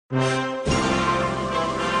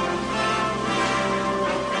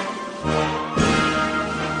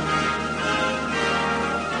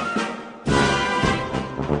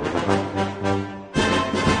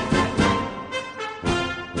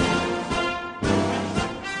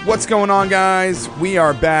What's going on, guys? We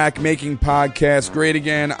are back making podcasts great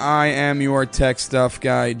again. I am your tech stuff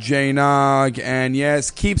guy, Jay Nog. And yes,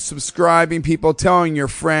 keep subscribing, people. Telling your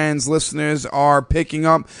friends. Listeners are picking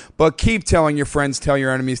up. But keep telling your friends, tell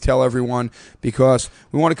your enemies, tell everyone, because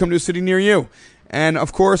we want to come to a city near you. And,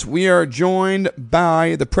 of course, we are joined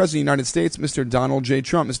by the President of the United States, Mr. Donald J.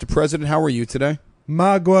 Trump. Mr. President, how are you today?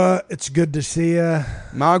 Magua, it's good to see you.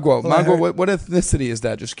 Magua, what ethnicity is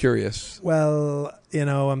that? Just curious. Well,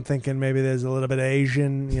 I'm thinking maybe there's a little bit of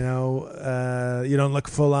Asian, you don't look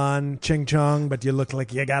full on ching chong, but you look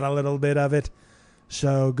like you got a little bit of it.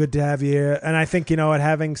 So good to have you here. And I think,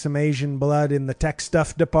 having some Asian blood in the tech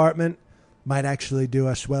stuff department might actually do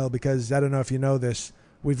us well, because I don't know if you know this,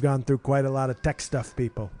 we've gone through quite a lot of tech stuff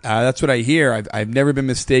people. That's what I hear. I've never been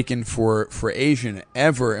mistaken for Asian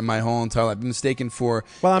ever in my whole entire life. I've been mistaken for...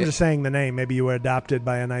 Well, I'm just saying the name. Maybe you were adopted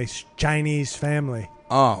by a nice Chinese family.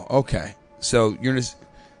 Oh, okay. So you're just...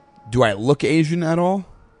 Do I look Asian at all?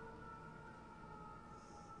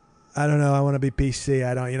 I don't know. I want to be PC.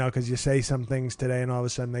 I don't, because you say some things today and all of a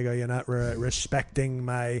sudden they go, you're not respecting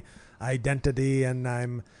my identity, and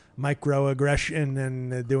I'm microaggression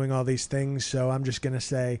and doing all these things. So I'm just going to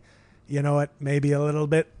say, you know what, maybe a little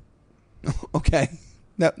bit. Okay.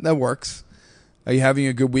 That works. Are you having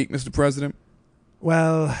a good week, Mr. President?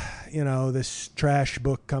 Well, this trash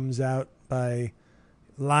book comes out by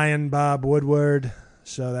Lion Bob Woodward.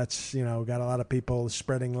 So that's, got a lot of people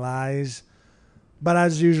spreading lies. But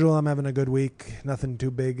as usual, I'm having a good week. Nothing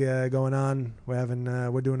too big going on.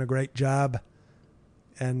 We're doing a great job.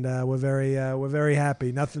 And we're very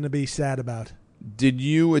happy. Nothing to be sad about. Did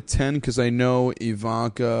you attend? Because I know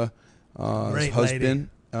Ivanka's husband.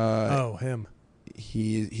 Him.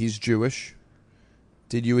 He's Jewish.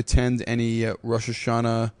 Did you attend any Rosh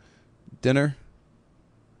Hashanah dinner?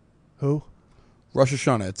 Who? Rosh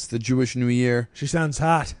Hashanah. It's the Jewish New Year. She sounds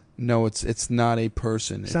hot. No, it's not a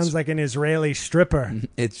person. Sounds like an Israeli stripper.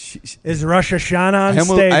 Is Rosh Hashanah on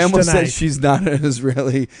stage I almost tonight? said she's not an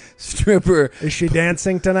Israeli stripper. Is she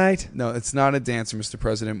dancing tonight? No, it's not a dancer, Mr.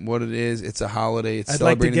 President. What it is, it's a holiday. It's I'd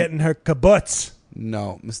like to get in her kibbutz.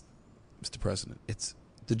 No, Mr. President. It's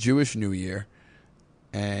the Jewish New Year,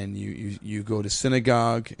 and you go to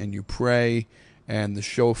synagogue and you pray, and the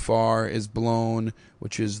shofar is blown,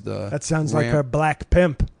 which is the... That sounds like her black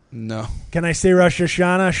pimp. No. Can I see Rosh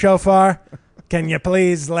Hashanah shofar? Can you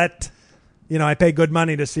please let... I pay good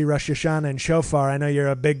money to see Rosh Hashanah and shofar. I know you're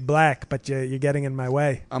a big black, but you're getting in my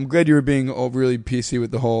way. I'm glad you were being really PC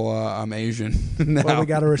with the whole I'm Asian. Now. Well, we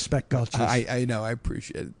got to respect cultures. I know. I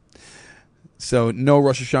appreciate it. So, no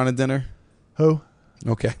Rosh Hashanah dinner? Who?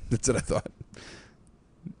 Okay. That's what I thought.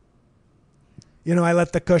 I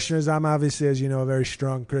let the Kushners... I'm obviously, as you know, a very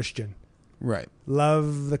strong Christian. Right.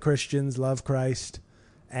 Love the Christians, love Christ.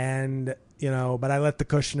 And, but I let the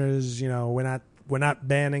Kushners, we're not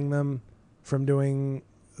banning them from doing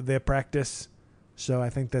their practice. So I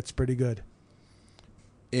think that's pretty good.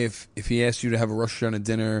 If he asked you to have a Rosh Hashanah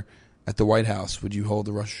dinner at the White House, would you hold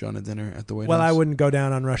a Rosh Hashanah dinner at the White House? Well, I wouldn't go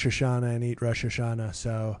down on Rosh Hashanah and eat Rosh Hashanah,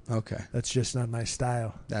 so okay, that's just not my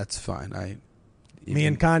style. That's fine. Me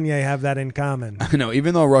and Kanye have that in common. I know,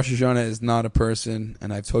 even though Rosh Hashanah is not a person,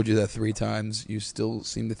 and I've told you that 3 times, you still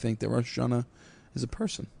seem to think that Rosh Hashanah is a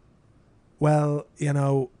person. Well,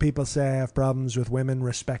 people say I have problems with women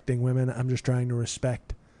respecting women. I'm just trying to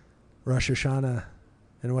respect Rosh Hashanah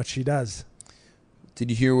and what she does.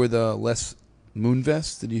 Did you hear with Les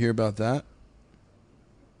Moonves? Did you hear about that?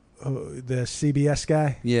 The CBS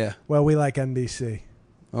guy? Yeah. Well, we like NBC.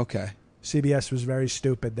 Okay. CBS was very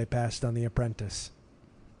stupid. They passed on The Apprentice.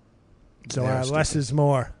 So less is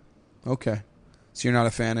more. Okay. So you're not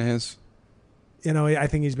a fan of his? I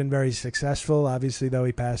think he's been very successful. Obviously, though,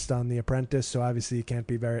 he passed on The Apprentice, so obviously he can't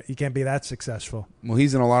be that successful. Well,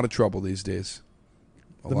 he's in a lot of trouble these days.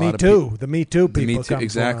 The Me Too people come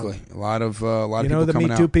exactly. from. A lot of people coming out. You know the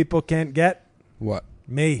Me Too people can't get? What?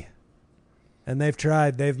 Me. And they've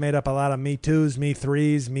tried. They've made up a lot of Me Too's, Me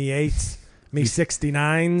 3s, Me 8s, Me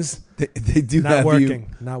 69s. They do not have working.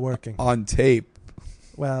 you Not working. On tape.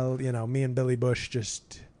 Well, me and Billy Bush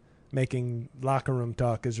just making locker room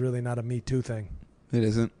talk is really not a Me Too thing. It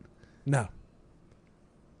isn't? No.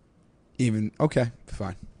 Okay,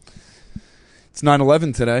 fine. It's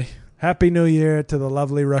 9/11 today. Happy New Year to the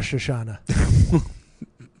lovely Rosh Hashanah.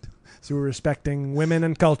 So we're respecting women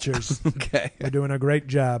and cultures. Okay. We're doing a great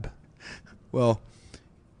job. Well,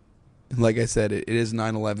 like I said, it is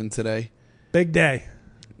 9/11 today. Big day.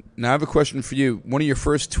 Now I have a question for you. One of your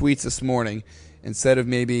first tweets this morning, instead of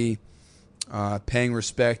maybe paying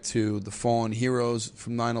respect to the fallen heroes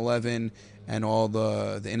from 9/11 and all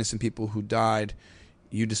the innocent people who died,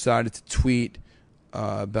 you decided to tweet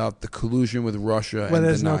about the collusion with Russia. Well, and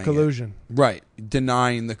there's no denying collusion. it. Right,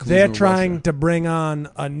 denying the collusion. They're with trying Russia. to bring on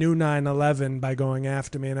a new 9/11 by going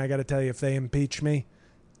after me, and I got to tell you, if they impeach me,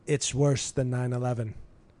 it's worse than 9/11.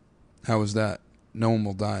 How is that? No one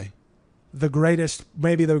will die.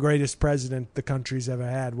 Maybe the greatest president the country's ever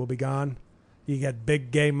had will be gone. You get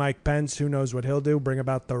big gay Mike Pence. Who knows what he'll do? Bring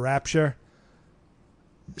about the rapture.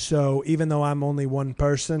 So even though I'm only one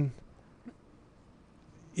person,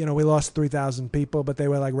 we lost 3,000 people, but they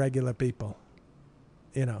were like regular people.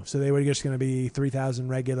 So they were just going to be 3,000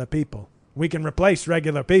 regular people. We can replace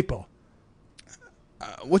regular people.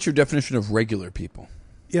 What's your definition of regular people?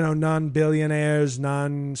 Non-billionaires,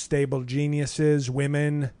 non-stable geniuses,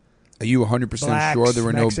 women. Are you 100% blacks, sure there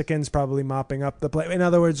were Mexicans probably mopping up the place? In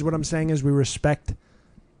other words, what I'm saying is we respect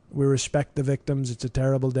the victims. It's a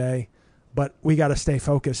terrible day, but we got to stay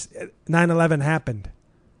focused. 9/11 happened.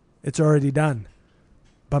 It's already done.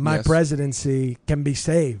 But my presidency can be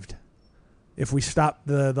saved if we stop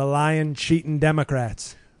the lying, cheating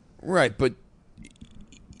Democrats. Right, but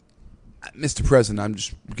Mr. President, I'm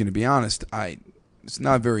just going to be honest. It's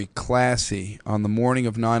not very classy on the morning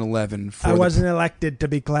of 9/11. I wasn't elected to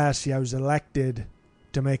be classy. I was elected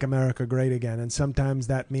to make America great again. And sometimes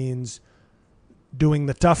that means doing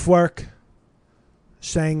the tough work,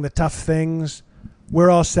 saying the tough things.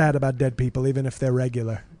 We're all sad about dead people, even if they're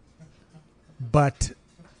regular. But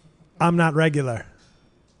I'm not regular.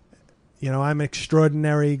 I'm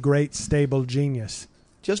extraordinary, great, stable genius.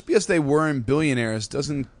 Just because they weren't billionaires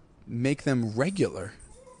doesn't make them regular.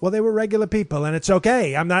 Well, they were regular people, and it's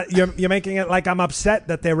okay. I'm not. You're making it like I'm upset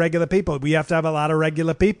that they're regular people. We have to have a lot of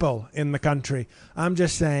regular people in the country. I'm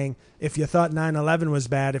just saying, if you thought 9/11 was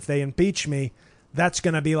bad, if they impeach me, that's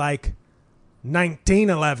going to be like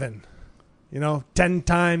 1911. 10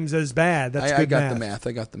 times as bad. That's good math.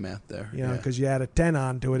 I got the math there. Because you add a 10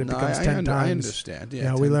 onto it, it becomes 10 times. I understand.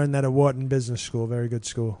 Yeah, we learned that at Wharton Business School. Very good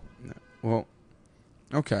school. Well,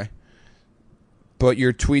 okay. But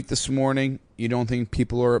your tweet this morning, you don't think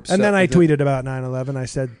people are upset? And then I tweeted about 9/11. I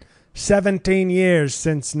said, 17 years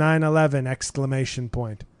since 9/11, exclamation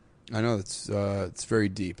point. I know, it's very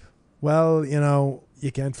deep. Well,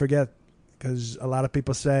 you can't forget, because a lot of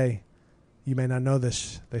people say, you may not know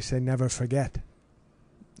this, they say never forget.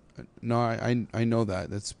 No, I know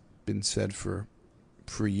that. That's been said for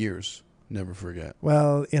years. Never forget.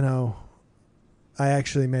 Well, I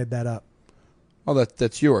actually made that up. Oh,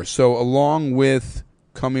 that's yours. So along with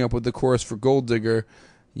coming up with the chorus for Gold Digger,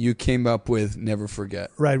 you came up with Never Forget.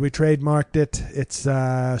 Right. We trademarked it. It's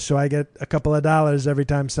so I get a couple of dollars every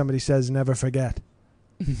time somebody says Never Forget.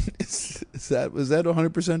 Was that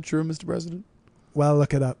 100% true, Mr. President? Well,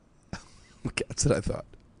 look it up. Okay, that's what I thought.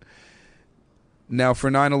 Now, for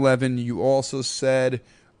 9/11, you also said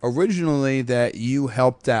originally that you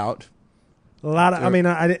helped out. A lot of,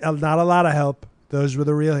 not a lot of help. Those were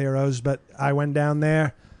the real heroes, but I went down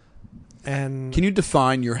there and... Can you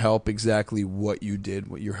define your help, exactly what you did,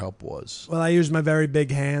 what your help was? Well, I used my very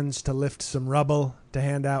big hands to lift some rubble, to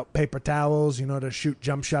hand out paper towels, to shoot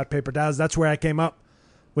jump shot paper towels. That's where I came up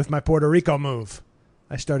with my Puerto Rico move.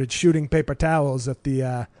 I started shooting paper towels at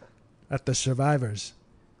the survivors.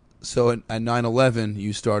 So at 9/11,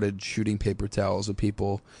 you started shooting paper towels at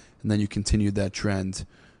people, and then you continued that trend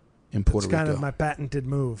in Puerto Rico. It's kind of my patented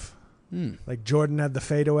move. Like Jordan had the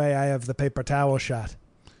fadeaway, I have the paper towel shot.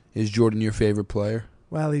 Is Jordan your favorite player?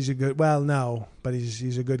 Well, no, but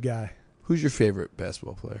he's a good guy. Who's your favorite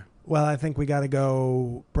basketball player? Well, I think we got to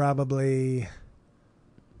go we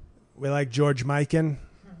like George Mikan.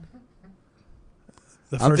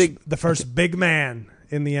 The first big man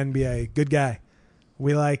in the NBA. Good guy.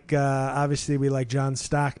 We like, obviously we like John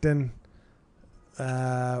Stockton.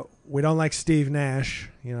 We don't like Steve Nash,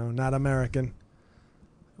 not American.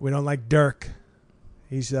 We don't like Dirk.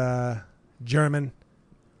 He's German.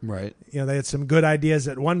 Right. They had some good ideas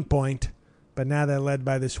at one point, but now they're led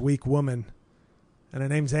by this weak woman. And her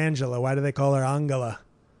name's Angela. Why do they call her Angela?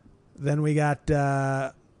 Then we got,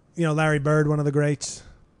 Larry Bird, one of the greats.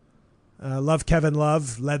 Love Kevin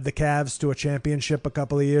Love, led the Cavs to a championship a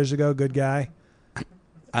couple of years ago. Good guy.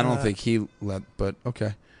 I don't think he led, but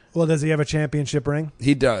okay. Well, does he have a championship ring?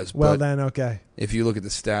 He does. Well, then, okay. If you look at the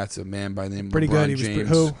stats, a man by the name of Pretty LeBron good.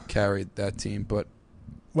 James carried that team. But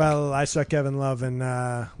well, I saw Kevin Love, and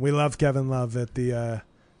we love Kevin Love at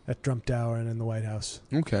Trump Tower and in the White House.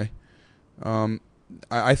 Okay. I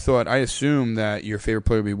assumed that your favorite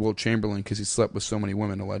player would be Wilt Chamberlain because he slept with so many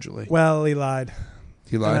women, allegedly. Well, he lied.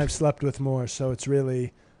 He lied? And I've slept with more, so it's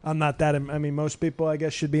really... I'm not that... most people, I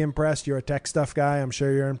guess, should be impressed. You're a tech stuff guy. I'm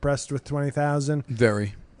sure you're impressed with 20,000.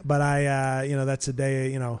 Very. But I, that's a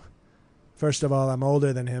day, First of all, I'm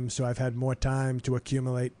older than him, so I've had more time to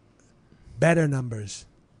accumulate better numbers.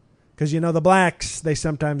 Because, the blacks, they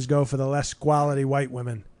sometimes go for the less quality white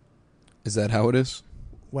women. Is that how it is?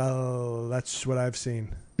 Well, that's what I've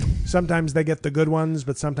seen. Sometimes they get the good ones,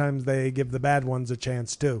 but sometimes they give the bad ones a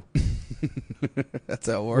chance, too. That's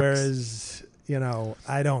how it works. Whereas,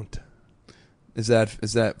 I don't. Is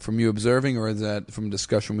that from you observing, or is that from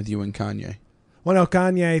discussion with you and Kanye? Well, no,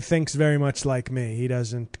 Kanye thinks very much like me. He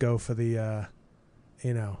doesn't go for the, I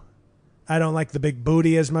don't like the big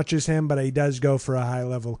booty as much as him, but he does go for a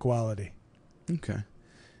high-level quality. Okay.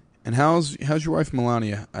 And how's your wife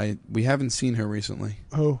Melania? We haven't seen her recently.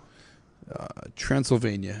 Who?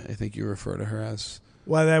 Transylvania, I think you refer to her as.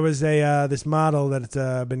 Well, there was this model that's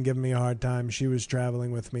been giving me a hard time. She was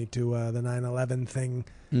traveling with me to the 9/11 thing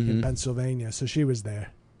in Pennsylvania, so she was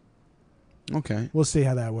there. Okay. We'll see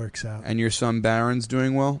how that works out. And your son Barron's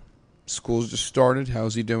doing well? School's just started.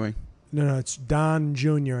 How's he doing? No, it's Don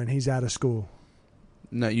Jr., and he's out of school.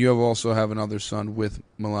 No, you also have another son with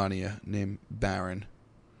Melania named Barron.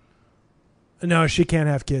 No, she can't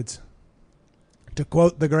have kids. To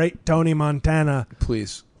quote the great Tony Montana,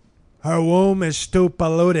 please. Her womb is too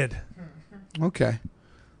polluted. Okay.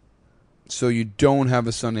 So you don't have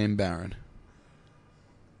a son named Barron.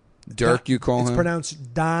 Dirk, you call him? It's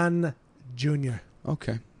pronounced Don Jr.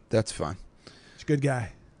 Okay, that's fine. He's a good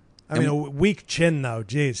guy. I mean, a weak chin, though.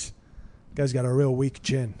 Jeez. Guy's got a real weak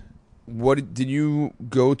chin. What did you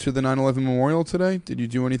go to the 9/11 memorial today? Did you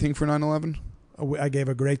do anything for 9/11? I gave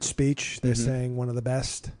a great speech. They're saying one of the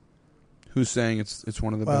best. Who's saying it's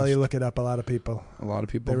one of the best? Well, you look it up. A lot of people. A lot of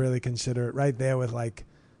people. They really consider it right there with like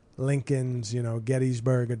Lincoln's,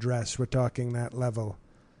 Gettysburg Address. We're talking that level.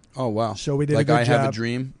 Oh wow! So we did like a good I job. Have a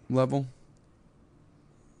Dream level.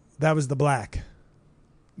 That was the black.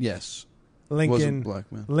 Yes. Lincoln. Wasn't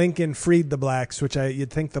black man. Lincoln freed the blacks, which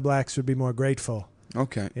you'd think the blacks would be more grateful.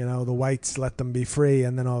 Okay. The whites let them be free,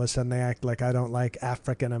 and then all of a sudden they act like I don't like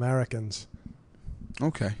African Americans.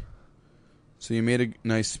 Okay. So you made a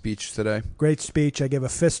nice speech today. Great speech. I gave a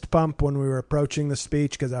fist pump when we were approaching the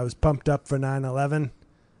speech because I was pumped up for 9/11.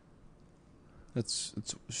 It's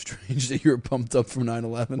strange that you were pumped up for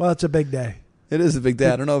 9/11. Well, it's a big day. It is a big day.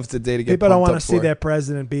 I don't know if it's a day to get people pumped don't want up to see for. their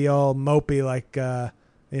president be all mopey like,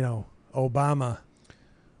 Obama.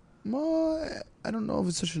 Well, I don't know if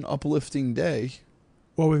it's such an uplifting day.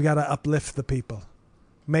 Well, we've got to uplift the people.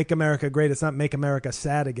 Make America great. It's not make America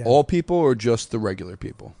sad again. All people or just the regular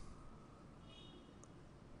people?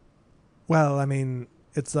 Well, I mean,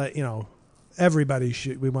 it's like, everybody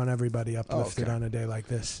we want everybody uplifted on a day like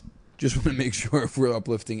this. Just want to make sure if we're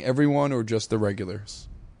uplifting everyone or just the regulars.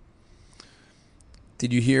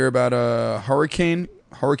 Did you hear about Hurricane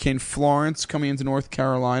Florence coming into North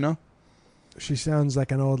Carolina? She sounds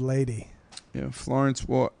like an old lady. Yeah, Florence.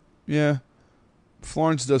 Well, yeah,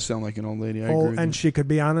 Florence does sound like an old lady. I agree. And she could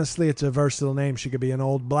be, honestly, it's a versatile name. She could be an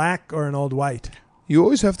old black or an old white. You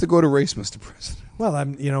always have to go to race, Mr. President. Well,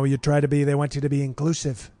 you try to be. They want you to be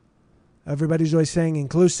inclusive. Everybody's always saying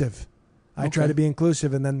inclusive. I try to be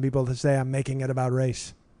inclusive, and then people to say I'm making it about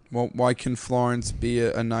race. Well, why can Florence be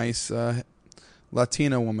a nice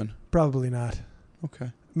Latina woman? Probably not.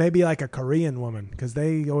 Okay. Maybe like a Korean woman, because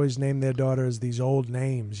they always name their daughters these old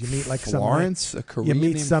names. You meet like Florence, a Korean. You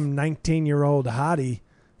meet name? some 19-year-old hottie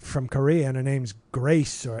from Korea, and her name's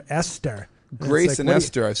Grace or Esther. Grace and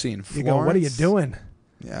Esther, I've seen. You go, what are you doing?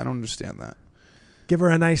 Yeah, I don't understand that. Give her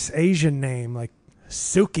a nice Asian name like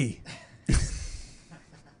Suki.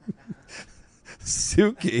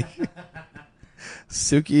 Suki.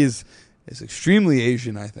 Suki is extremely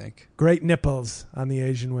Asian, I think. Great nipples on the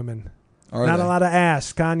Asian women. Not a lot of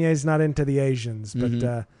ass. Kanye's not into the Asians,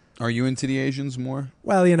 but are you into the Asians more?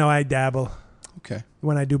 Well, I dabble. Okay.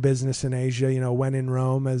 When I do business in Asia, when in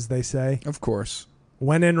Rome, as they say. Of course.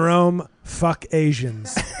 When in Rome, fuck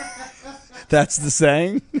Asians. That's the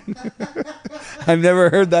saying? I've never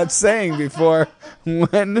heard that saying before.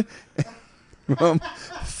 When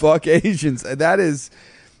fuck Asians. That is...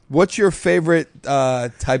 What's your favorite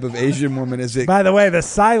type of Asian woman? Is it? By the way, the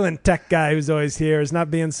silent tech guy who's always here is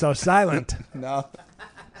not being so silent. No.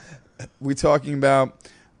 We're talking about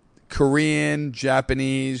Korean,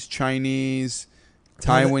 Japanese, Chinese,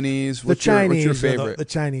 Taiwanese. What's your favorite? The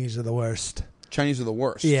Chinese are the worst. Chinese are the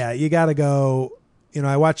worst. Yeah, you got to go.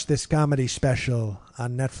 I watched this comedy special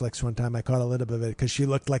on Netflix one time. I caught a little bit of it because she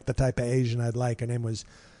looked like the type of Asian I'd like. Her name was,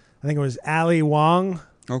 I think it was Ali Wong.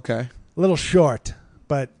 Okay. A little short,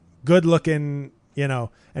 but good looking, and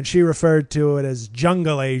she referred to it as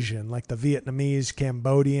jungle Asian, like the Vietnamese,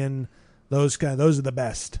 Cambodian, those are the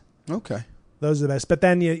best. Okay. Those are the best. But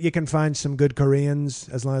then you can find some good Koreans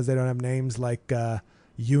as long as they don't have names like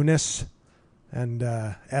Eunice. and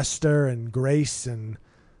Esther and Grace and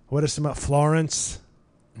what are some Florence?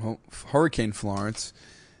 Well, Hurricane Florence.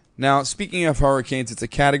 Now, speaking of hurricanes, it's a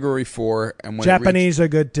Category 4, and when Japanese are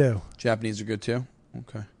good too. Japanese are good too.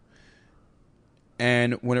 Okay.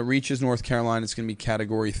 And when it reaches North Carolina, it's going to be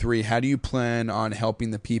Category 3. How do you plan on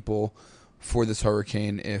helping the people for this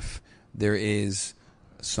hurricane if there is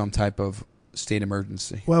some type of state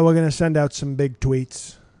emergency? Well, we're going to send out some big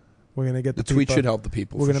tweets. We're going to get the tweet should help the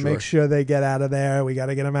people. We're going to make sure they get out of there. We got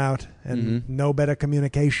to get them out, and no better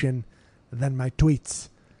communication than my tweets.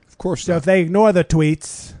 Of course. So if they ignore the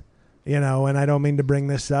tweets, and I don't mean to bring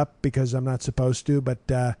this up because I'm not supposed to,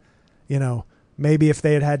 but maybe if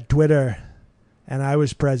they had Twitter and I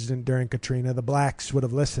was president during Katrina, the blacks would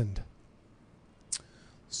have listened.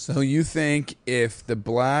 So you think if the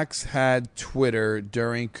blacks had Twitter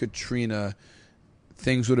during Katrina,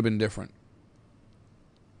 things would have been different?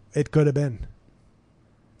 It could have been.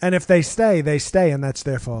 And if they stay, and that's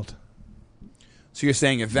their fault. So you're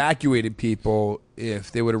saying evacuated people,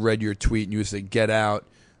 if they would have read your tweet and you said get out,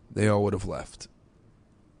 they all would have left?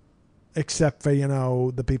 Except for,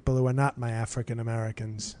 the people who are not my African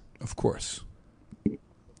Americans. Of course.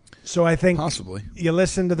 So I think possibly you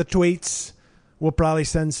listen to the tweets. We'll probably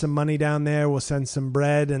send some money down there. We'll send some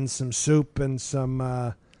bread and some soup and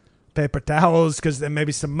some paper towels, because then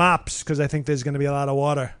maybe some mops, because I think there's going to be a lot of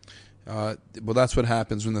water. Well, that's what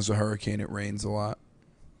happens when there's a hurricane. It rains a lot.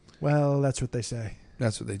 Well, that's what they say.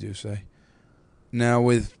 That's what they do say. Now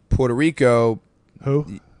with Puerto Rico.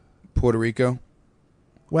 Who? Puerto Rico.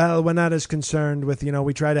 Well, we're not as concerned with,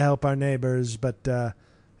 we try to help our neighbors, but,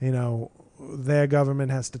 their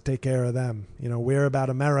government has to take care of them. We're about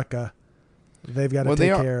America. They've got to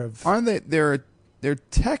take care of. Aren't they? They're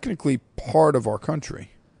technically part of our country.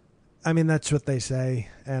 I mean, that's what they say,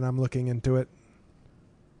 and I'm looking into it.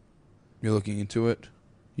 You're looking into it?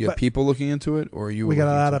 You have people looking into it, or are you? We got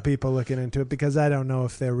a lot of people looking into it because I don't know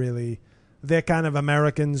if they're kind of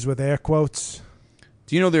Americans with air quotes.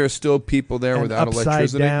 Do you know there are still people there and without electricity?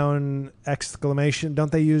 Upside down exclamation.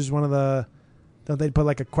 Don't they use don't they put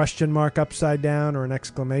like a question mark upside down or an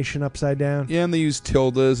exclamation upside down? Yeah, and they use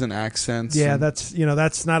tildes and accents. Yeah,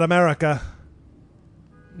 that's not America.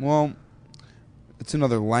 Well, it's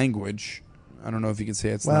another language. I don't know if you can say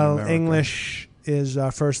it's not America. Well, English is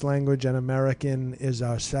our first language and American is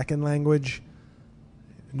our second language.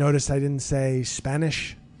 Notice I didn't say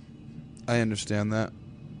Spanish. I understand that.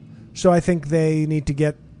 So I think they need to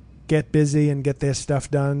get busy and get their stuff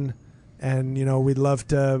done. And, we'd love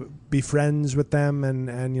to be friends with them and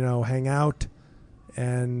hang out.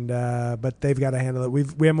 And but they've got to handle it.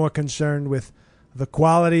 We're more concerned with the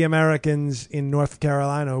quality Americans in North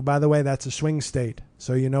Carolina, who, by the way, that's a swing state.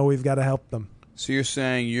 So we've got to help them. So you're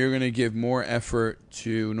saying you're going to give more effort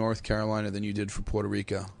to North Carolina than you did for Puerto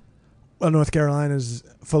Rico? Well, North Carolina's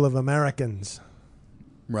full of Americans.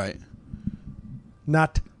 Right.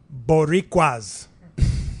 Not Boricuas.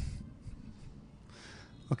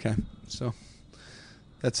 Okay, so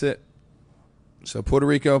that's it. So Puerto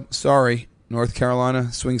Rico, sorry. North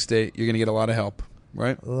Carolina, swing state, you're going to get a lot of help,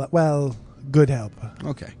 right? Well, good help.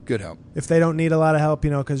 Okay, good help. If they don't need a lot of help,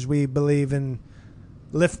 because we believe in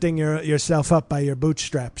lifting yourself up by your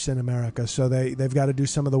bootstraps in America, so they've got to do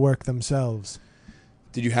some of the work themselves.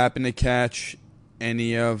 Did you happen to catch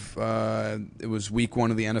any of it was week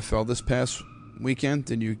 1 of the NFL this past weekend?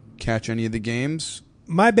 Did you catch any of the games?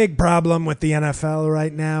 My big problem with the NFL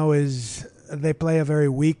right now is they play a very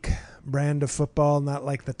weak brand of football, not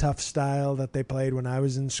like the tough style that they played when I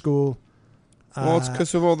was in school. Well, it's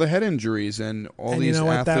because of all the head injuries and all these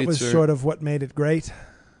athletes. That was sort of what made it great.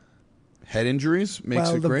 Head injuries makes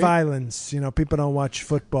it great? Well, the violence. People don't watch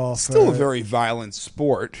football. It's still a very violent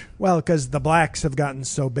sport. Well, because the blacks have gotten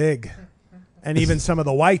so big. And even some of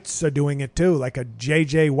the whites are doing it too, like a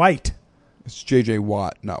J.J. White. It's J.J.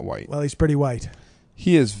 Watt, not White. Well, he's pretty white.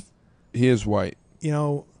 He is white.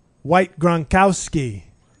 White Gronkowski.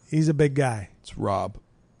 He's a big guy. It's Rob.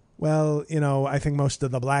 Well, I think most of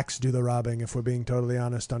the blacks do the robbing, if we're being totally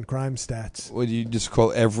honest on crime stats. Would you just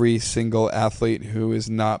call every single athlete who is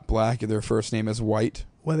not black, their first name is White?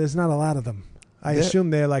 Well, there's not a lot of them. I assume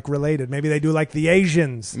they're like related. Maybe they do like the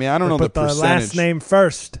Asians. I mean, I don't know the percentage. Put the last name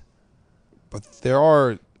first. But there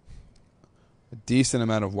are a decent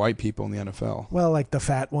amount of white people in the NFL. Well, like the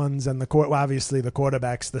fat ones and obviously the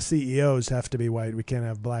quarterbacks, the CEOs have to be white. We can't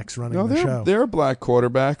have blacks running the show. There are black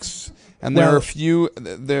quarterbacks, and there are a few.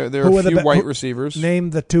 There are a few white receivers.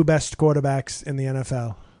 Name the 2 best quarterbacks in the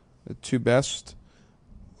NFL. The 2 best.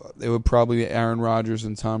 They would probably be Aaron Rodgers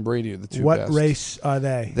and Tom Brady are the 2 best. What race are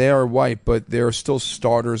they? They are white, but there are still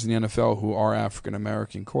starters in the NFL who are African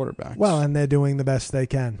American quarterbacks. Well, and they're doing the best they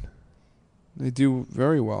can. They do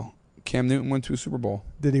very well. Cam Newton went to a Super Bowl.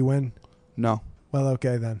 Did he win? No. Well,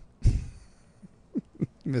 okay then.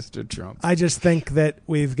 Mr. Trump. I just think that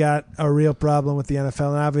we've got a real problem with the NFL,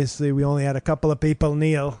 and obviously we only had a couple of people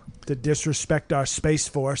kneel to disrespect our Space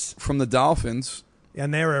Force, From the Dolphins.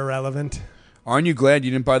 and they're irrelevant. Aren't you glad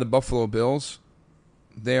you didn't buy the Buffalo Bills?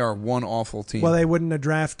 They are one awful team. Well, they wouldn't have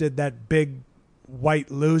drafted that big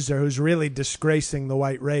white loser who's really disgracing the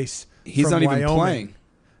white race. He's from not even Wyoming. playing.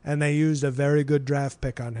 And they used a very good draft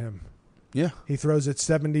pick on him. Yeah. He throws it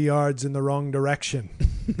 70 yards in the wrong direction.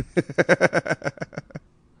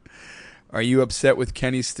 Are you upset with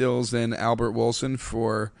Kenny Stills and Albert Wilson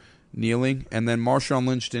for kneeling? And then Marshawn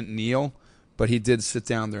Lynch didn't kneel, but he did sit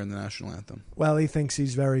down during the national anthem. Well, he thinks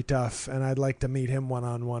he's very tough, and I'd like to meet him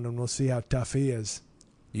one-on-one, and we'll see how tough he is.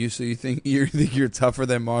 You think you're tougher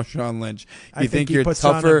than Marshawn Lynch? I think he you're puts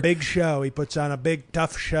tougher? on a big show. He puts on a big,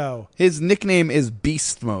 tough show. His nickname is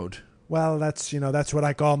Beast Mode. Well, that's what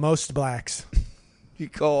I call most blacks. You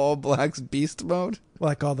call all blacks Beast Mode? Well,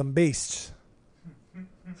 I call them beasts.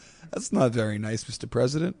 That's not very nice, Mr.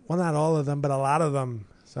 President. Well, not all of them, but a lot of them.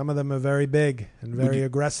 Some of them are very big and very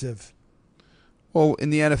aggressive. Well, in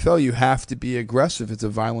the NFL, you have to be aggressive. It's a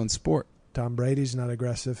violent sport. Tom Brady's not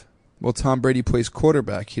aggressive. Well, Tom Brady plays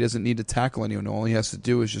quarterback. He doesn't need to tackle anyone. All he has to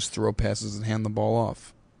do is just throw passes and hand the ball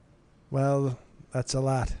off. Well, that's a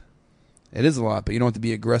lot. It is a lot, but you don't have to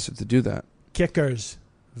be aggressive to do that. Kickers,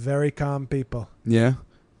 very calm people. Yeah.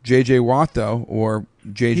 J.J. Watt, though, or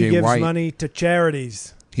J.J. He gives White. money to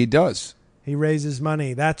charities. He does. He raises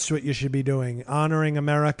money. That's what you should be doing, honoring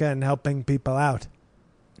America and helping people out.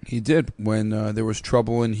 He did. When there was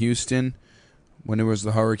trouble in Houston, when there was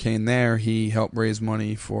the hurricane there, he helped raise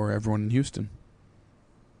money for everyone in Houston.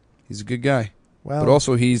 He's a good guy. Well, But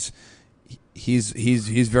also he's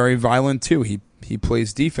very violent too. He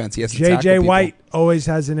plays defense. He has to tackle J.J. people. White always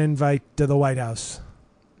has an invite to the White House.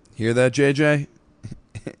 Hear that, JJ?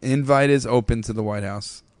 Invite is open to the White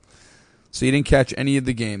House. So you didn't catch any of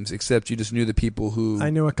the games, except you just knew the people who... I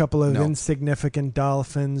knew a couple of No. insignificant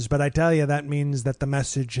Dolphins, but I tell you, that means that the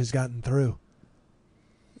message has gotten through.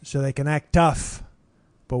 So they can act tough.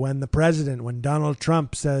 But when Donald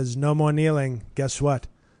Trump says no more kneeling, guess what?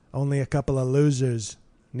 Only a couple of losers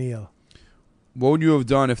kneel. What would you have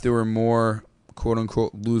done if there were more,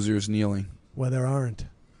 quote-unquote, losers kneeling? Well, there aren't.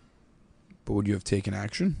 But would you have taken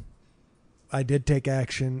action? I did take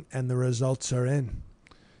action, and the results are in.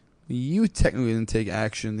 You technically didn't take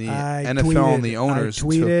action. The I NFL tweeted, and the owners I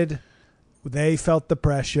tweeted. They felt the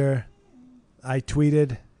pressure. I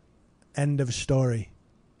tweeted. End of story.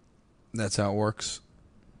 That's how it works.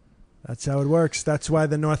 That's how it works. That's why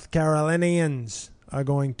the North Carolinians are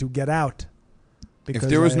going to get out. If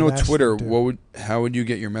there was I no have asked Twitter, them to. how would you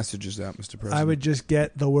get your messages out, Mr. President? I would just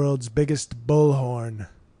get the world's biggest bullhorn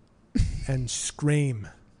and scream.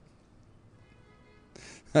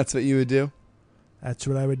 That's what you would do? That's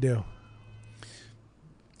what I would do.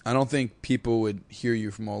 I don't think people would hear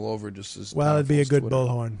you from all over just as Well, it'd be a powerful as good Twitter.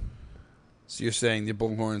 bullhorn. So you're saying the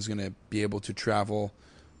bullhorn is going to be able to travel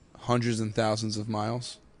hundreds and thousands of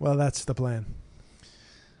miles? Well, that's the plan.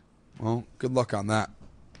 Well, good luck on that.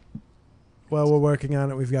 Well, we're working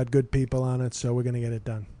on it. We've got good people on it, so we're going to get it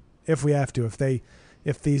done. If we have to.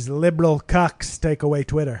 If these liberal cucks take away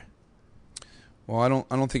Twitter. Well, I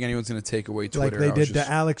don't think anyone's going to take away Twitter. Like they did to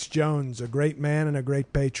Alex Jones, a great man and a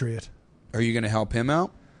great patriot. Are you going to help him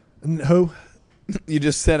out? Who? You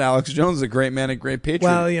just said Alex Jones is a great man, a great patriot.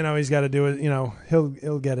 Well, he's got to do it.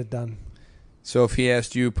 He'll get it done. So if he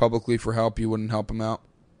asked you publicly for help, you wouldn't help him out?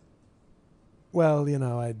 Well,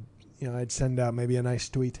 I'd send out maybe a nice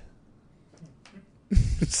tweet.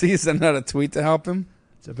 So you send out a tweet to help him?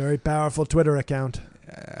 It's a very powerful Twitter account.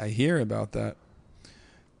 I hear about that.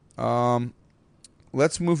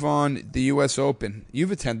 Let's move on. The U.S. Open.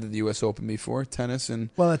 You've attended the U.S. Open before, tennis, and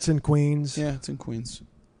Well, it's in Queens. yeah, it's in Queens.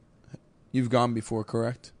 You've gone before,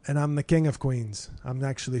 correct? And I'm the king of Queens. I'm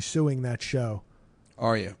actually suing that show.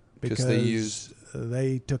 Are you? Because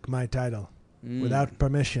they took my title without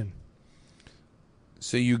permission.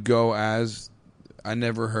 So you go as... I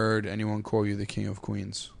never heard anyone call you the king of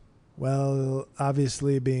Queens. Well,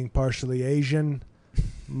 obviously being partially Asian,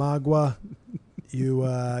 Magua,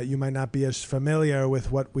 you might not be as familiar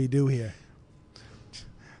with what we do here.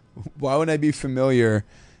 Why would I be familiar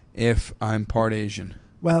if I'm part Asian?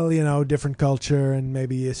 Well, different culture, and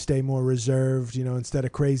maybe you stay more reserved. Instead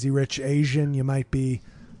of crazy rich Asian, you might be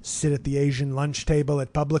sit at the Asian lunch table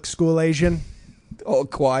at public school Asian. All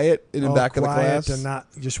quiet in the all back of the quiet class? and not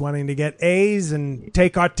just wanting to get A's and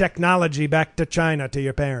take our technology back to China to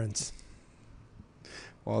your parents.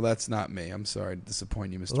 Well, that's not me. I'm sorry to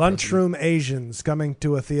disappoint you, Mr. Lunchroom Asians coming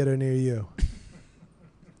to a theater near you.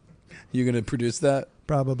 You going to produce that?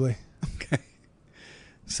 Probably. Okay.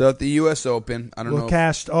 So at the U.S. Open, I don't know. We'll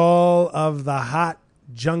cast all of the hot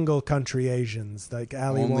jungle country Asians, like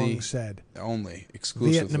Ali Only- Wong said. Only,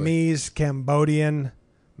 exclusively. Vietnamese, Cambodian,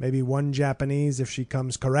 maybe one Japanese if she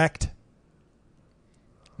comes correct.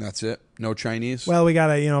 That's it? No Chinese? Well, we got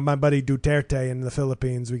my buddy Duterte in the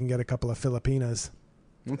Philippines. We can get a couple of Filipinas.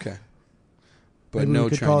 Okay. But Maybe no we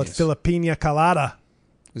could Chinese. call it Filipina Colada.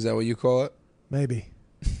 Is that what you call it? Maybe.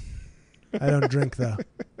 I don't drink, though.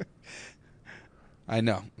 I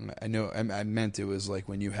know. I meant it was like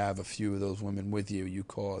when you have a few of those women with you, you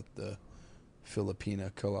call it the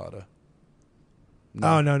Filipina Colada.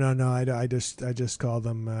 Oh, no. I just call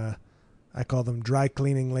them I call them dry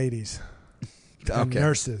cleaning ladies. And Okay.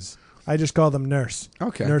 nurses. I just call them nurse.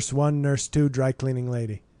 Okay. Nurse 1, nurse 2, dry cleaning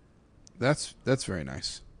lady. That's very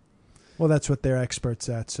nice. Well, that's what they're experts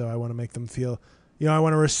at, so I want to make them feel, I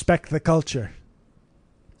want to respect the culture.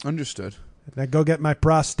 Understood. Now go get my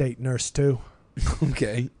prostate, nurse 2.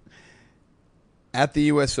 Okay. At the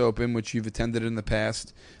U.S. Open, which you've attended in the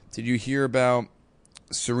past, did you hear about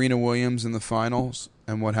Serena Williams in the finals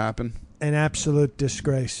and what happened? An absolute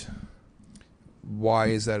disgrace. Why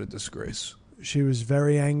is that a disgrace? She was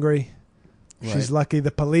very angry. Right. She's lucky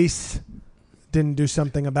the police didn't do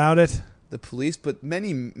something about it. The police, but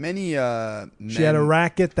many men... She had a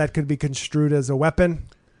racket that could be construed as a weapon.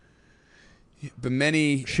 But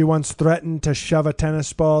many... She once threatened to shove a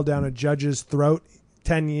tennis ball down a judge's throat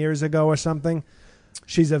 10 years ago or something.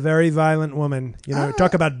 She's a very violent woman.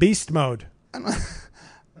 Talk about beast mode.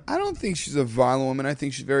 I don't think she's a violent woman. I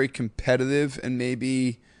think she's very competitive, and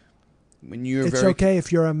maybe when you're It's very... okay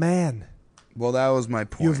if you're a man. Well, that was my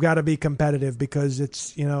point. You've got to be competitive because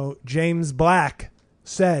it's, James Black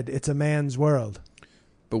said it's a man's world.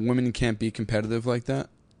 But women can't be competitive like that?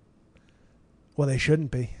 Well, they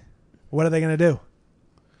shouldn't be. What are they going to do?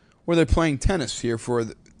 Or they're playing tennis here for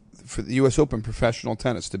the U.S. Open professional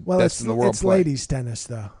tennis, the Well, best in the world it's play. ladies' tennis,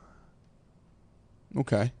 though.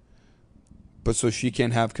 Okay. But so she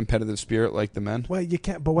can't have competitive spirit like the men? Well, you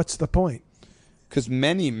can't, but what's the point? Because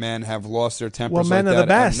many men have lost their tempers Well, men like are that. the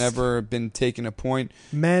best. I've never been taking a point.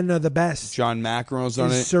 Men are the best. John McEnroe's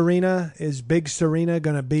on it. Is Big Serena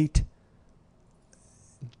going to beat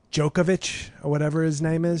Djokovic or whatever his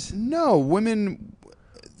name is? No, women...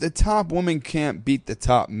 The top woman can't beat the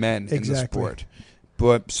top men in the sport.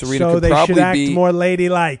 But Serena so could they probably should act beat... more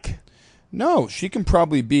ladylike. No, she can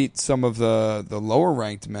probably beat some of the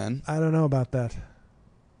lower-ranked men. I don't know about that.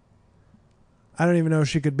 I don't even know if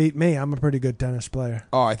she could beat me. I'm a pretty good tennis player.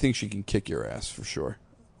 Oh, I think she can kick your ass for sure.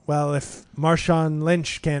 Well, if Marshawn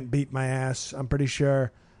Lynch can't beat my ass, I'm pretty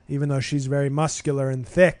sure, even though she's very muscular and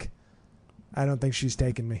thick, I don't think she's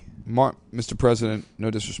taking me. Mr. President, no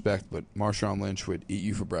disrespect, but Marshawn Lynch would eat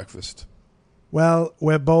you for breakfast. Well,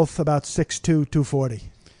 we're both about 6'2",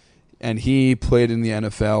 240. And he played in the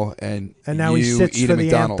NFL, and now you he sits eat for at the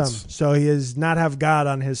McDonald's. anthem, so he does not have God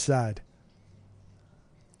on his side.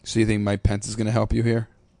 So you think Mike Pence is going to help you here?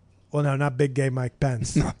 Well, no, not big gay Mike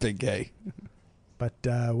Pence. Not big gay. But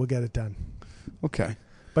we'll get it done. Okay.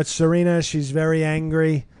 But Serena, she's very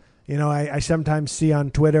angry. I sometimes see on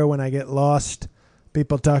Twitter when I get lost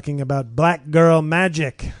people talking about black girl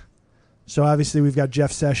magic. So obviously we've got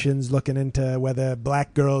Jeff Sessions looking into whether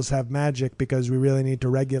black girls have magic because we really need to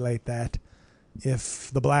regulate that if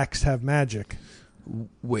the blacks have magic.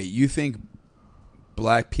 Wait, you think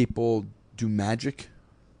black people do magic?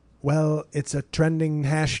 Well, it's a trending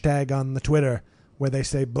hashtag on the Twitter where they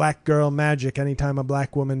say black girl magic anytime a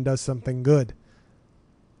black woman does something good.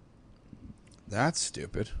 That's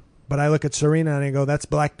stupid. But I look at Serena and I go, that's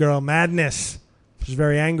black girl madness. She's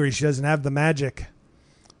very angry. She doesn't have the magic.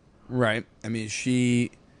 Right. I mean,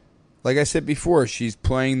 like I said before, she's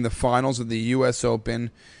playing the finals of the U.S.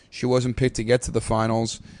 Open. She wasn't picked to get to the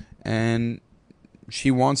finals, and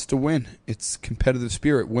she wants to win. It's competitive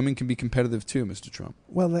spirit. Women can be competitive too, Mr. Trump.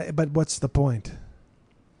 Well, but what's the point?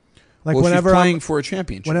 Like well, whenever she's playing I'm for a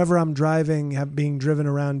championship. Whenever I'm being driven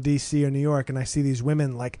around D.C. or New York, and I see these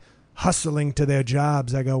women like hustling to their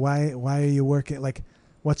jobs, I go, why are you working? Like,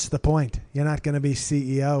 what's the point? You're not going to be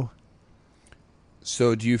CEO.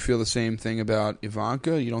 So do you feel the same thing about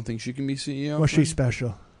Ivanka? You don't think she can be CEO? Well, she's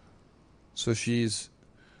special. So she's...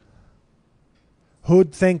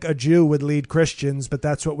 Who'd think a Jew would lead Christians, but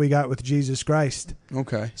that's what we got with Jesus Christ.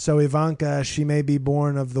 Okay. So Ivanka, she may be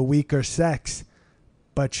born of the weaker sex,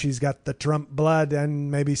 but she's got the Trump blood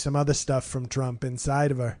and maybe some other stuff from Trump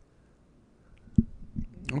inside of her.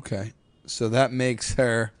 Okay. So that makes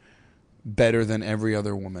her better than every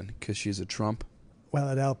other woman because she's a Trump? Well,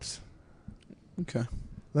 it helps. Okay.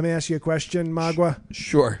 Let me ask you a question, Magua.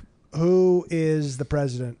 Sure. Who is the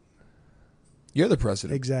president? You're the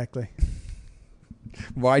president. Exactly.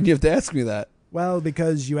 Why do you have to ask me that? Well,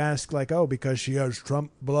 because you ask, like, oh, because she has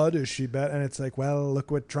Trump blood, is she better? And it's like, well, look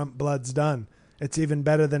what Trump blood's done. It's even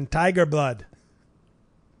better than tiger blood.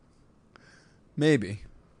 Maybe.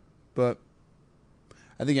 But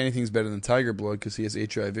I think anything's better than tiger blood because he has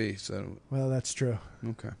HIV. So. Well, that's true.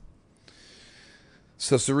 Okay.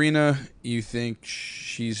 So, Serena, you think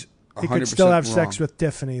she's 100% He could still have wrong. sex with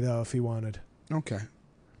Tiffany, though, if he wanted. Okay.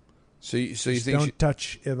 So you Just think don't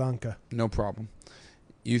touch Ivanka. no problem.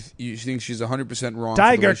 You think she's 100% wrong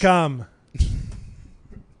Tiger come.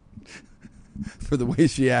 for the way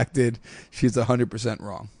she acted. She's 100%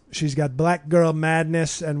 wrong. She's got black girl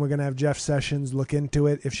madness, and we're going to have Jeff Sessions look into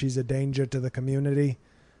it if she's a danger to the community.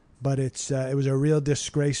 But it was a real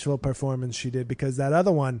disgraceful performance she did, because that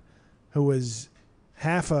other one, who was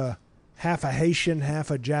half a Haitian,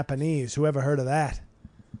 half a Japanese, whoever heard of that?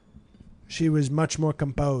 She was much more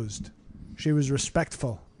composed. She was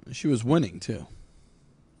respectful. She was winning, too.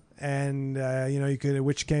 And,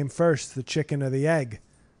 which came first, the chicken or the egg?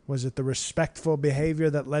 Was it the respectful behavior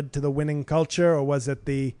that led to the winning culture, or was it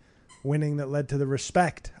the winning that led to the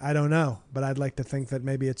respect? I don't know, but I'd like to think that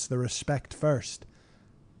maybe it's the respect first.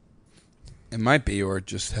 It might be, or it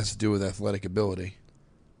just has to do with athletic ability.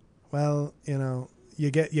 Well,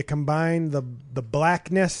 you combine the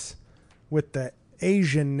blackness with the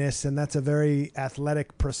Asianness, and that's a very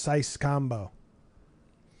athletic, precise combo.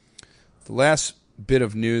 The last bit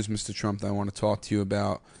of news, Mr. Trump, that I want to talk to you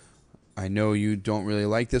about. I know you don't really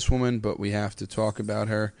like this woman, but we have to talk about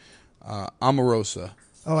her. Omarosa.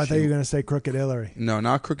 Oh, I thought you were going to say Crooked Hillary. No,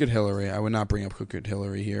 not Crooked Hillary. I would not bring up Crooked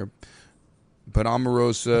Hillary here. But I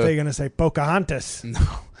Omarosa. thought you were going to say Pocahontas.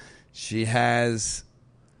 No. She has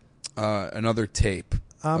another tape.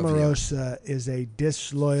 Omarosa is a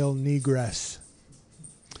disloyal negress.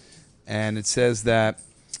 And it says that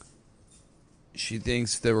she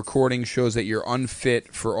thinks the recording shows that you're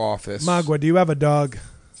unfit for office. Magua, do you have a dog?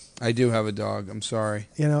 I do have a dog. I'm sorry.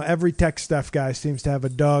 Every tech stuff guy seems to have a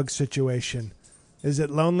dog situation. Is it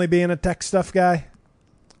lonely being a tech stuff guy?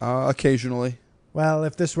 Occasionally. Well,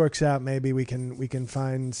 if this works out, maybe we can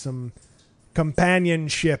find some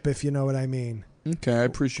companionship, if you know what I mean. Okay, I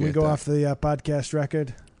appreciate that. We go that. off the podcast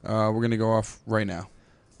record? We're going to go off right now.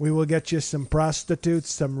 We will get you some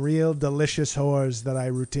prostitutes, some real delicious whores that I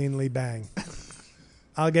routinely bang.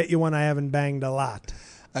 I'll get you one I haven't banged a lot.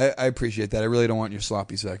 I appreciate that. I really don't want your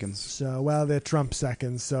sloppy seconds. So, well, they're Trump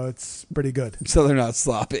seconds, so it's pretty good. So they're not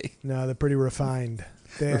sloppy. No, they're pretty refined.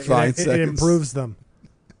 Refined seconds. It improves them.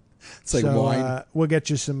 It's like wine. We'll get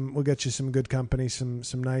you some good company, some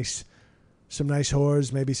nice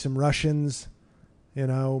whores, maybe some Russians.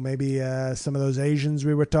 Maybe some of those Asians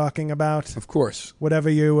we were talking about. Of course. Whatever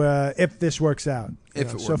you, if this works out.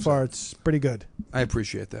 So far, it's pretty good. I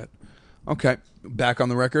appreciate that. Okay. Back on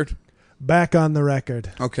the record? Back on the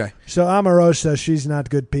record. Okay. So Omarosa, she's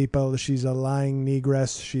not good people. She's a lying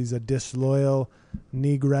negress. She's a disloyal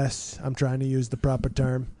negress. I'm trying to use the proper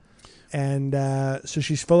term. And so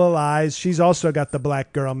she's full of lies. She's also got the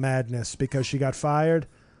black girl madness because she got fired.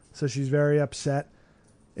 So she's very upset.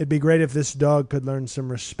 It'd be great if this dog could learn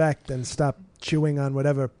some respect and stop chewing on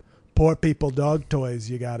whatever poor people dog toys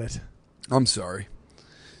you got it. I'm sorry.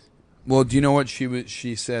 Well, do you know what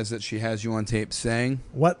she says that she has you on tape saying?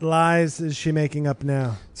 What lies is she making up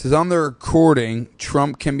now? It says on the recording,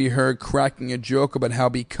 Trump can be heard cracking a joke about how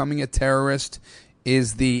becoming a terrorist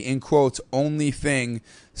is the, in quotes, only thing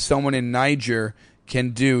someone in Niger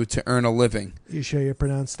can do to earn a living. You sure you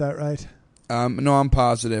pronounced that right? No, I'm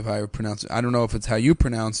positive I pronounce it. I don't know if it's how you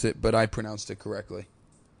pronounce it, but I pronounced it correctly.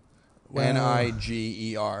 Well,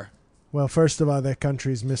 Niger. Well, first of all, that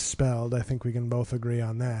country's misspelled. I think we can both agree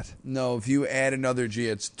on that. No, if you add another G,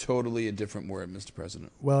 it's totally a different word, Mr.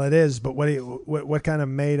 President. Well, it is, but what kind of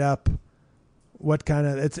made up? What kind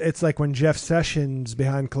of? It's like when Jeff Sessions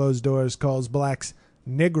behind closed doors calls blacks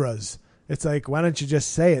nigras. It's like, why don't you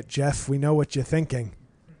just say it, Jeff? We know what you're thinking.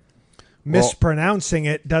 Mispronouncing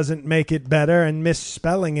it doesn't make it better, and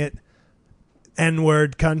misspelling it,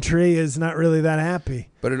 N-word country, is not really that happy.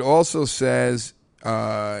 But it also says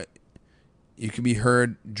you can be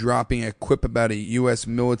heard dropping a quip about a U.S.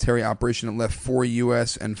 military operation that left 4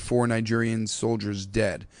 U.S. and 4 Nigerian soldiers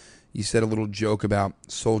dead. You said a little joke about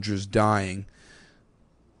soldiers dying.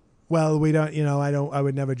 Well, we don't, I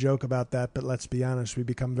would never joke about that, but let's be honest, we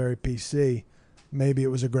become very PC. Maybe it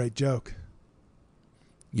was a great joke.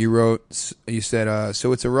 You said,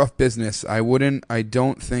 so it's a rough business. I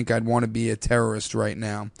don't think I'd want to be a terrorist right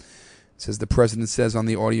now. says the president says on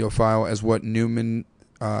the audio file, as what Newman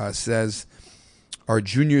says, our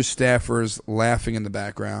junior staffers laughing in the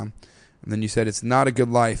background. And then you said it's not a good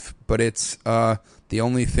life, but it's the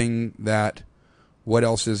only thing that, what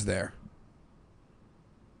else is there?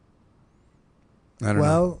 I don't know.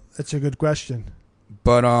 Well, it's a good question.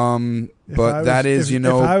 But that is, if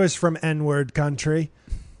I was from N-word country,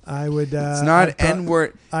 I would. It's not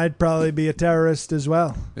N-word. I'd probably be a terrorist as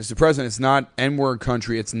well. Mr. President, it's not N-word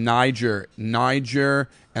country. It's Niger. Niger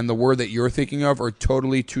and the word that you're thinking of are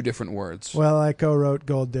totally two different words. Well, I co-wrote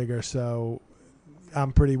Gold Digger, so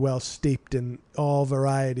I'm pretty well steeped in all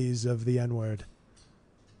varieties of the N-word.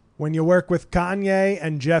 When you work with Kanye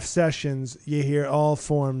and Jeff Sessions, you hear all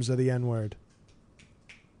forms of the N-word.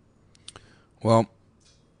 Well,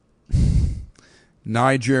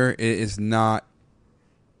 Niger is not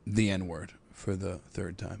the N-word for the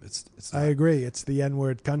third time. It's not. I agree. It's the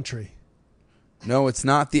N-word country. No, it's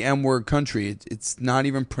not the M-word country. It's not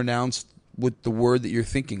even pronounced with the word that you're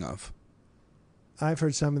thinking of. I've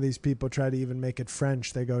heard some of these people try to even make it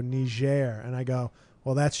French. They go Niger, and I go,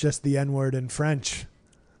 well, that's just the N-word in French.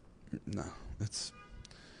 No, it's...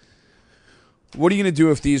 What are you going to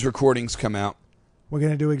do if these recordings come out? We're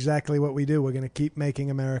going to do exactly what we do. We're going to keep making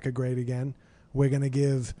America great again. We're going to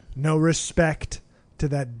give no respect to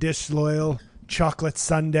that disloyal chocolate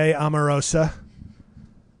sundae Omarosa.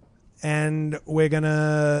 And we're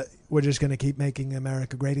just going to keep making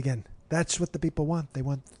America great again. That's what the people want. They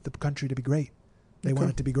want the country to be great. They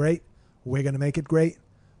want it to be great. We're going to make it great.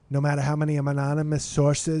 No matter how many anonymous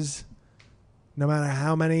sources, no matter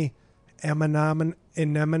how many no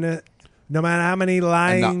matter how many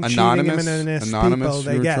lying, cheating, anonymous people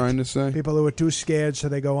they get. Trying to say? People who are too scared, so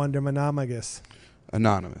they go under monogamous.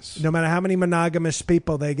 Anonymous. No matter how many monogamous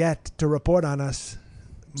people they get to report on us,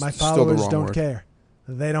 my followers don't care.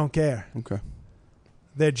 They don't care. Okay.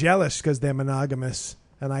 They're jealous because they're monogamous,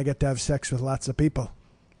 and I get to have sex with lots of people.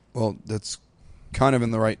 Well, that's kind of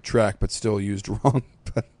in the right track, but still used wrong.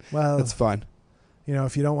 But that's fine. You know,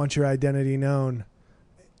 if you don't want your identity known,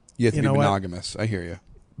 you have to be monogamous. I hear you.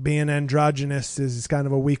 Being androgynous is kind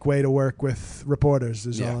of a weak way to work with reporters,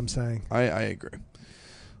 is all I'm saying. I agree.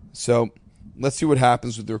 So let's see what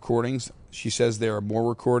happens with the recordings. She says there are more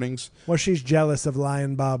recordings. Well, she's jealous of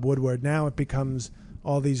Lion Bob Woodward. Now it becomes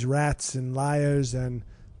all these rats and liars and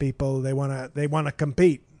people. They want to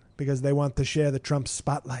compete because they want to share the Trump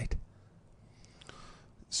spotlight.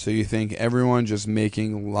 So you think everyone just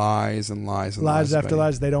making lies and lies and lies? Lies after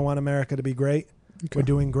lies. They don't want America to be great. Okay. We're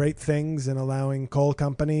doing great things and allowing coal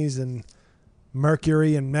companies and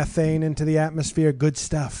mercury and methane into the atmosphere. Good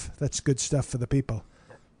stuff. That's good stuff for the people.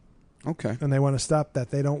 Okay. And they want to stop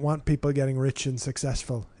that. They don't want people getting rich and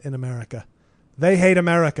successful in America. They hate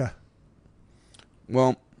America.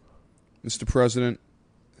 Well, Mr. President,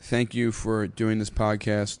 thank you for doing this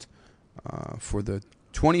podcast for the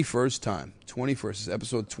 21st time. 21st. This is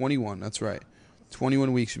episode 21. That's right.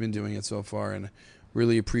 21 weeks you've been doing it so far, and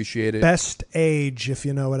really appreciate it. Best age, if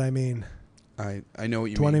you know what I mean. I know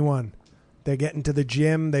what you 21. mean. They're getting to the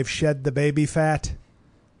gym. They've shed the baby fat.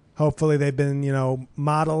 Hopefully they've been,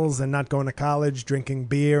 models and not going to college, drinking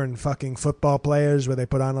beer and fucking football players where they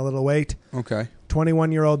put on a little weight. Okay.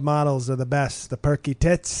 21-year-old models are the best. The perky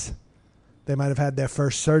tits. They might have had their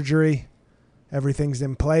first surgery. Everything's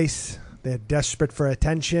in place. They're desperate for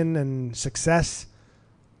attention and success.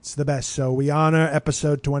 It's the best. So we honor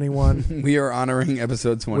episode 21. We are honoring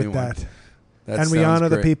episode 21. With that. And we honor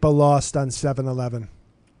the people lost on 7-Eleven.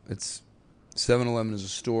 It's 7-Eleven is a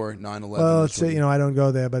store. 9/11. Well, it's I don't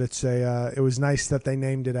go there, but it's it was nice that they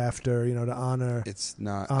named it after to honor. It's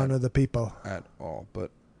not honor the people at all.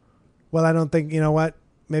 But well, I don't think what.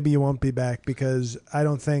 Maybe you won't be back because I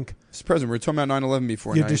don't think. Mr. President, we were talking about 9/11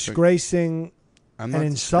 before. You're disgracing and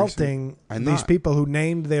insulting these people who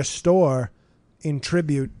named their store in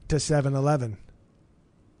tribute to 7-Eleven.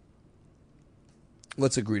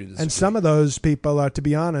 Let's agree to disagree. And some of those people are, to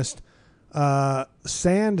be honest,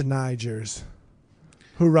 sand Nigers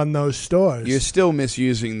who run those stores. You're still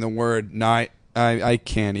misusing the word night. I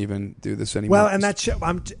can't even do this anymore. Well, and that's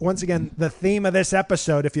once again the theme of this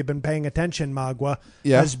episode. If you've been paying attention, Magua,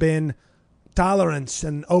 has been tolerance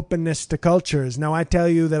and openness to cultures. Now, I tell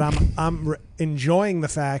you that I'm enjoying the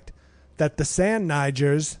fact that the Sand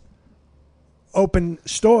Nigers open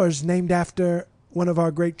stores named after one of our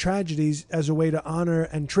great tragedies as a way to honor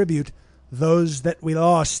and tribute those that we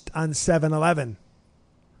lost on 7/11.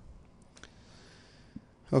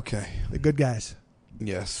 Okay. The good guys.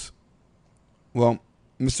 Yes. Well,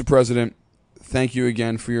 Mr. President, thank you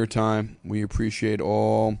again for your time. We appreciate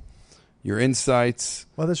all your insights.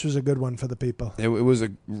 Well, this was a good one for the people. It was a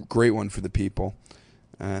great one for the people.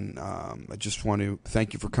 And I just want to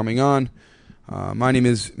thank you for coming on. My name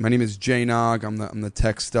is Jay Nog. I'm the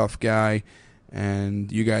tech stuff guy. And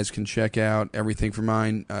you guys can check out everything for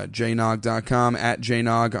mine, jnog.com, at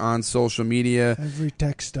jnog on social media. Every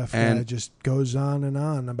tech stuff guy just goes on and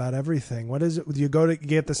on about everything. What is it? You go to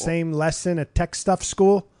get the same lesson at tech stuff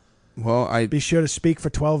school? Well, be sure to speak for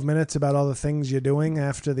 12 minutes about all the things you're doing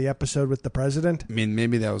after the episode with the president. I mean,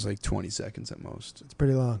 maybe that was like 20 seconds at most. It's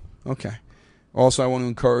pretty long. Okay. Also, I want to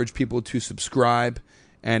encourage people to subscribe.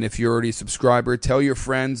 And if you're already a subscriber, tell your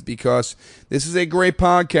friends, because this is a great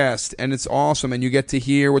podcast and it's awesome. And you get to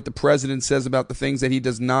hear what the president says about the things that he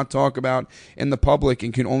does not talk about in the public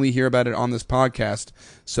and can only hear about it on this podcast.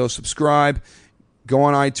 So subscribe, go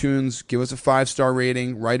on iTunes, give us a 5-star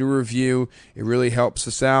rating, write a review. It really helps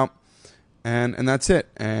us out. And that's it.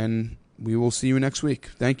 And we will see you next week.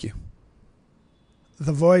 Thank you.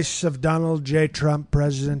 The voice of Donald J. Trump,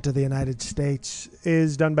 President of the United States,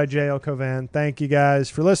 is done by Jay L. Covan. Thank you guys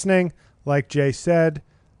for listening. Like Jay said,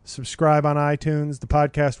 subscribe on iTunes. The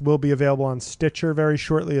podcast will be available on Stitcher very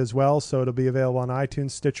shortly as well, so it'll be available on iTunes,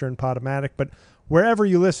 Stitcher, and Podomatic. But wherever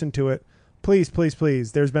you listen to it, please, please,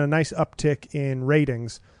 please, there's been a nice uptick in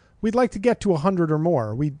ratings. We'd like to get to 100 or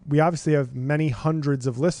more. We obviously have many hundreds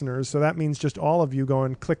of listeners, so that means just all of you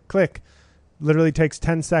going click, click. Literally takes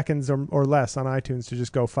 10 seconds or less on iTunes to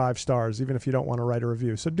just go 5 stars, even if you don't want to write a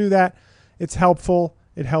review. So do that. It's helpful.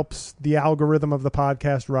 It helps the algorithm of the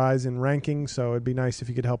podcast rise in ranking, so it'd be nice if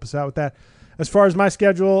you could help us out with that. As far as my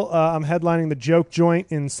schedule, I'm headlining the Joke Joint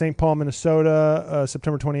in St. Paul, Minnesota,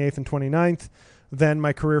 September 28th and 29th. Then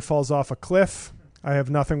my career falls off a cliff. I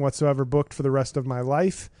have nothing whatsoever booked for the rest of my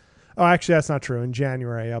life. Oh, actually, that's not true. In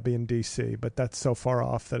January, I'll be in D.C., but that's so far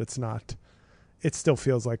off that it's not. It still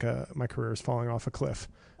feels like my career is falling off a cliff.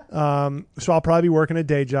 So I'll probably be working a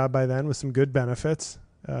day job by then with some good benefits,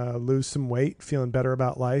 lose some weight, feeling better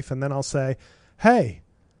about life. And then I'll say, hey,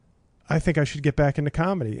 I think I should get back into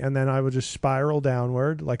comedy. And then I will just spiral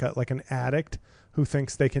downward like an addict who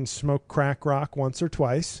thinks they can smoke crack rock once or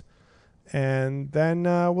twice. And then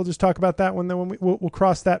we'll just talk about that when we'll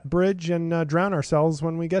cross that bridge and drown ourselves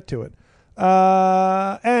when we get to it.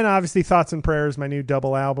 And obviously Thoughts and Prayers, my new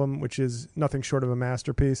double album, which is nothing short of a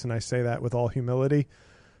masterpiece, and I say that with all humility,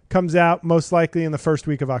 comes out most likely in the first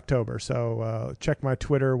week of October. So check my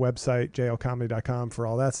Twitter, website, jlcomedy.com for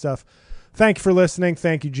all that stuff. Thank you for listening.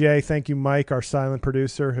 Thank you, Jay. Thank you, Mike, our silent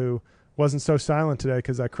producer, who wasn't so silent today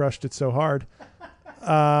because I crushed it so hard.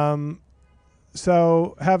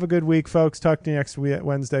 So have a good week, folks. Talk to you next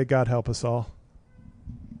Wednesday. God help us all.